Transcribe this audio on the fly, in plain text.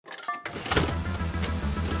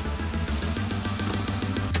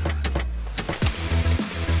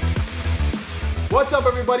What's up,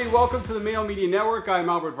 everybody? Welcome to the Mayo Media Network. I'm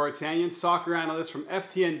Albert Vartanian, soccer analyst from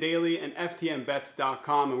FTN Daily and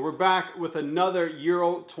FTNBets.com, and we're back with another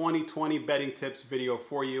Euro 2020 betting tips video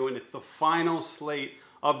for you, and it's the final slate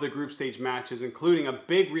of the group stage matches, including a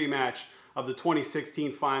big rematch of the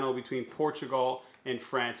 2016 final between Portugal and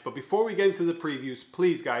France. But before we get into the previews,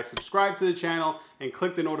 please, guys, subscribe to the channel and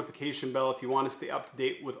click the notification bell if you want to stay up to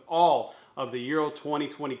date with all of the Euro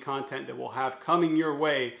 2020 content that we'll have coming your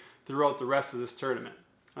way throughout the rest of this tournament.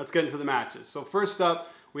 Let's get into the matches. So first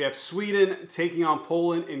up, we have Sweden taking on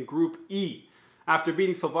Poland in Group E. After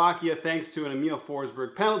beating Slovakia thanks to an Emil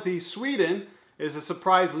Forsberg penalty, Sweden is a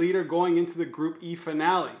surprise leader going into the Group E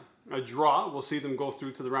finale. A draw will see them go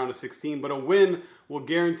through to the round of 16, but a win will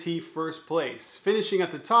guarantee first place. Finishing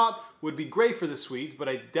at the top would be great for the Swedes, but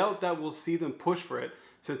I doubt that we'll see them push for it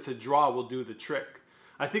since a draw will do the trick.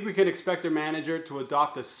 I think we can expect their manager to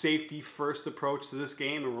adopt a safety-first approach to this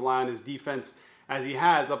game and rely on his defense as he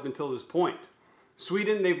has up until this point.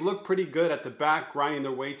 Sweden, they've looked pretty good at the back, grinding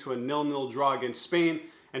their way to a 0-0 draw against Spain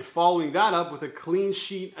and following that up with a clean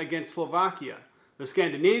sheet against Slovakia. The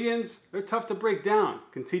Scandinavians, they're tough to break down,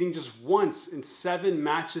 conceding just once in 7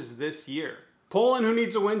 matches this year. Poland, who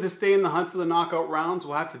needs a win to stay in the hunt for the knockout rounds,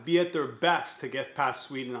 will have to be at their best to get past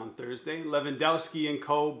Sweden on Thursday. Lewandowski and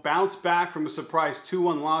co. bounced back from a surprise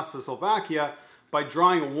 2-1 loss to Slovakia by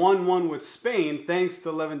drawing 1-1 with Spain thanks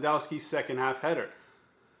to Lewandowski's second half header.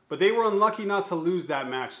 But they were unlucky not to lose that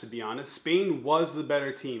match, to be honest. Spain was the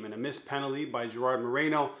better team, and a missed penalty by Gerard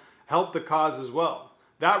Moreno helped the cause as well.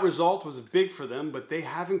 That result was big for them, but they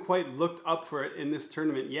haven't quite looked up for it in this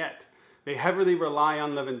tournament yet. They heavily rely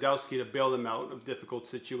on Lewandowski to bail them out of difficult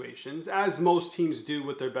situations, as most teams do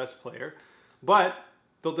with their best player, but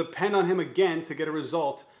they'll depend on him again to get a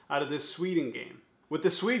result out of this Sweden game. With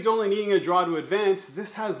the Swedes only needing a draw to advance,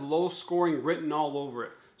 this has low scoring written all over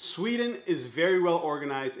it. Sweden is very well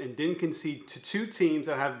organized and didn't concede to 2 teams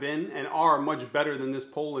that have been and are much better than this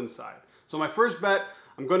Poland side. So my first bet,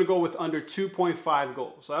 I'm going to go with under 2.5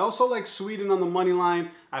 goals. I also like Sweden on the money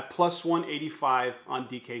line at plus 185 on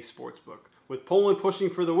DK Sportsbook. With Poland pushing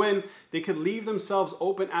for the win, they could leave themselves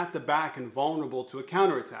open at the back and vulnerable to a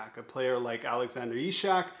counterattack. A player like Alexander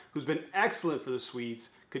Isak, who's been excellent for the Swedes,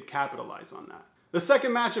 could capitalize on that. The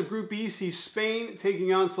second match of Group E sees Spain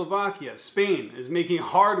taking on Slovakia. Spain is making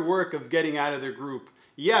hard work of getting out of their group.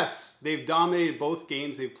 Yes, they've dominated both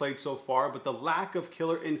games they've played so far, but the lack of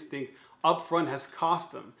killer instinct up front has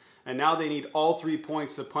cost them, and now they need all 3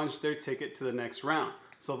 points to punch their ticket to the next round.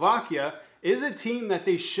 Slovakia is a team that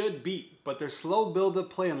they should beat, but their slow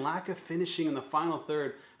build-up play and lack of finishing in the final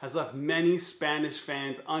third has left many Spanish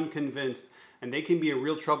fans unconvinced, and they can be in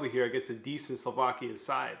real trouble here against a decent Slovakian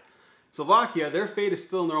side. Slovakia, their fate is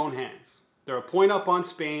still in their own hands. They're a point up on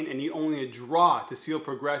Spain and need only a draw to seal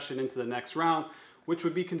progression into the next round, which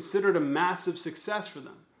would be considered a massive success for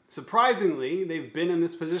them. Surprisingly, they've been in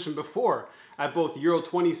this position before. At both Euro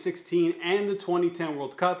 2016 and the 2010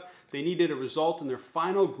 World Cup, they needed a result in their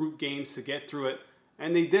final group games to get through it,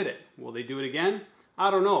 and they did it. Will they do it again?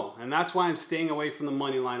 I don't know, and that's why I'm staying away from the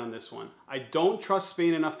money line on this one. I don't trust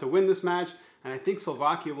Spain enough to win this match, and I think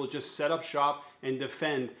Slovakia will just set up shop and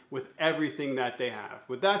defend with everything that they have.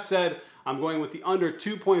 With that said, I'm going with the under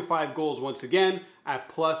 2.5 goals once again at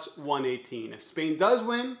plus 118. If Spain does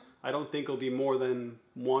win, I don't think it'll be more than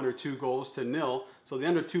 1 or 2 goals to 0, so the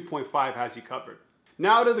under 2.5 has you covered.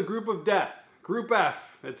 Now to the group of death. Group F.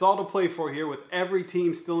 It's all to play for here with every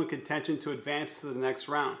team still in contention to advance to the next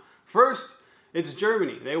round. First, it's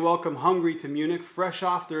Germany. They welcome Hungary to Munich fresh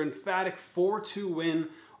off their emphatic 4-2 win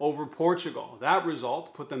over Portugal. That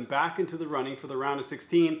result put them back into the running for the round of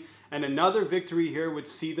 16, and another victory here would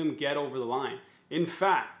see them get over the line. In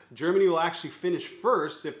fact, Germany will actually finish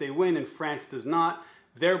first if they win and France does not,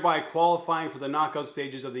 thereby qualifying for the knockout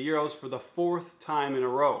stages of the Euros for the 4th time in a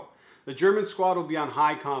row. The German squad will be on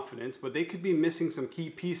high confidence, but they could be missing some key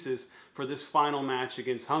pieces for this final match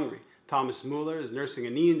against Hungary. Thomas Müller is nursing a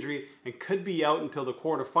knee injury and could be out until the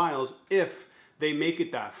quarterfinals if they make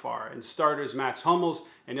it that far. And starters Mats Hummels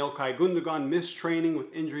and Ilkay Gundogan miss training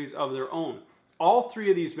with injuries of their own. All 3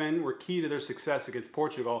 of these men were key to their success against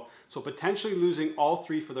Portugal, so potentially losing all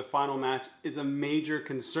 3 for the final match is a major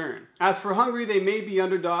concern. As for Hungary, they may be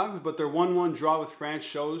underdogs, but their 1-1 draw with France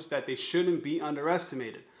shows that they shouldn't be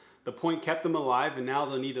underestimated. The point kept them alive, and now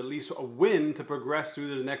they'll need at least a win to progress through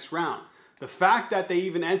to the next round. The fact that they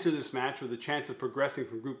even enter this match with a chance of progressing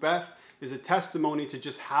from Group F is a testimony to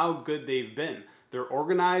just how good they've been. They're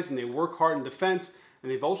organized and they work hard in defense,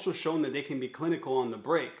 and they've also shown that they can be clinical on the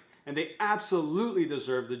break. And they absolutely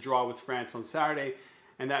deserve the draw with France on Saturday.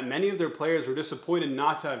 and that many of their players were disappointed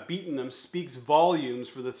not to have beaten them speaks volumes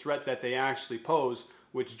for the threat that they actually pose,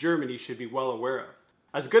 which Germany should be well aware of.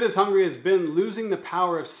 As good as Hungary has been, losing the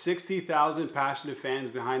power of 60,000 passionate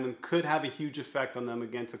fans behind them could have a huge effect on them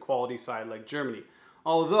against a quality side like Germany.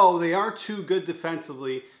 Although they are too good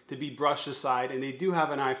defensively to be brushed aside, and they do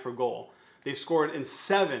have an eye for goal. They've scored in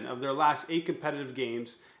 7 of their last 8 competitive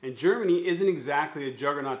games, and Germany isn't exactly a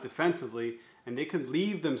juggernaut defensively, and they could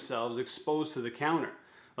leave themselves exposed to the counter.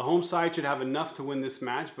 The home side should have enough to win this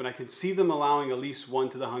match, but I can see them allowing at least one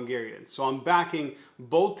to the Hungarians. So I'm backing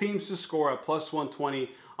both teams to score at plus 120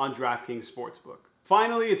 on DraftKings Sportsbook.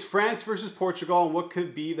 Finally, it's France versus Portugal and what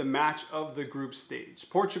could be the match of the group stage.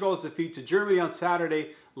 Portugal's defeat to Germany on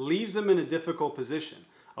Saturday leaves them in a difficult position.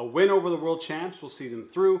 A win over the world champs will see them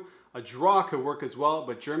through. A draw could work as well,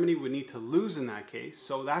 but Germany would need to lose in that case,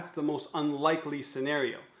 so that's the most unlikely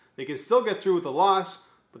scenario. They can still get through with a loss,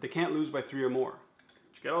 but they can't lose by 3 or more.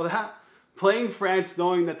 Did you get all that? Playing France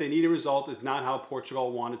knowing that they need a result is not how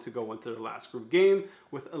Portugal wanted to go into their last group game,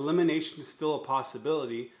 with elimination still a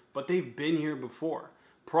possibility, but they've been here before.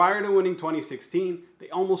 Prior to winning 2016, they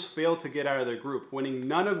almost failed to get out of their group, winning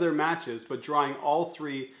none of their matches, but drawing all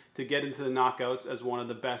 3 to get into the knockouts as one of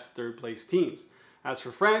the best third-place teams. As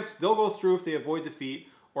for France, they'll go through if they avoid defeat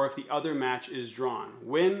or if the other match is drawn.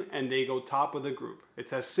 Win and they go top of the group.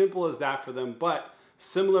 It's as simple as that for them, but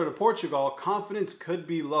similar to Portugal, confidence could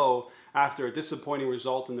be low after a disappointing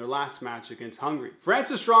result in their last match against Hungary.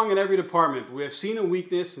 France is strong in every department, but we have seen a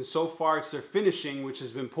weakness, and so far it's their finishing, which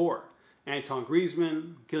has been poor. Antoine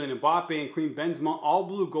Griezmann, Kylian Mbappe, and Karim Benzema all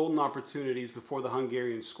blew golden opportunities before the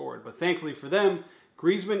Hungarians scored, but thankfully for them,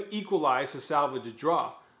 Griezmann equalized to salvage a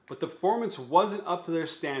draw. But the performance wasn't up to their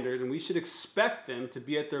standard, and we should expect them to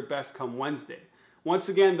be at their best come Wednesday. Once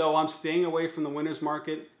again, though, I'm staying away from the winner's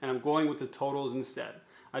market, and I'm going with the totals instead.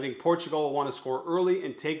 I think Portugal will want to score early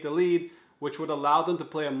and take the lead, which would allow them to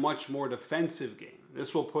play a much more defensive game.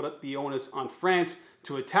 This will put the onus on France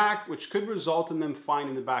to attack, which could result in them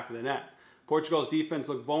finding the back of the net. Portugal's defense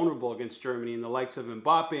looked vulnerable against Germany, and the likes of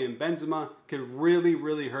Mbappe and Benzema could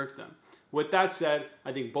really hurt them. With that said,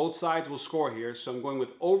 I think both sides will score here, so I'm going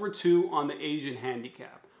with over 2 on the Asian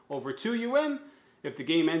handicap. Over 2, you win. If the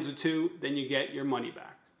game ends with 2, then you get your money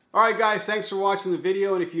back. Alright guys, thanks for watching the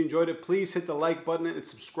video, and if you enjoyed it, please hit the like button and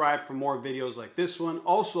subscribe for more videos like this one.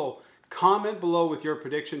 Also, comment below with your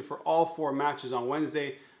prediction for all 4 matches on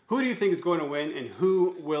Wednesday. Who do you think is going to win and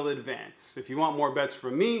who will advance? If you want more bets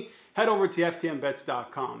from me, head over to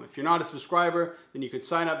ftnbets.com. If you're not a subscriber, then you can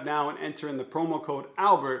sign up now and enter in the promo code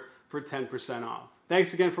ALBERT for 10% off.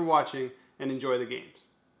 Thanks again for watching and enjoy the games.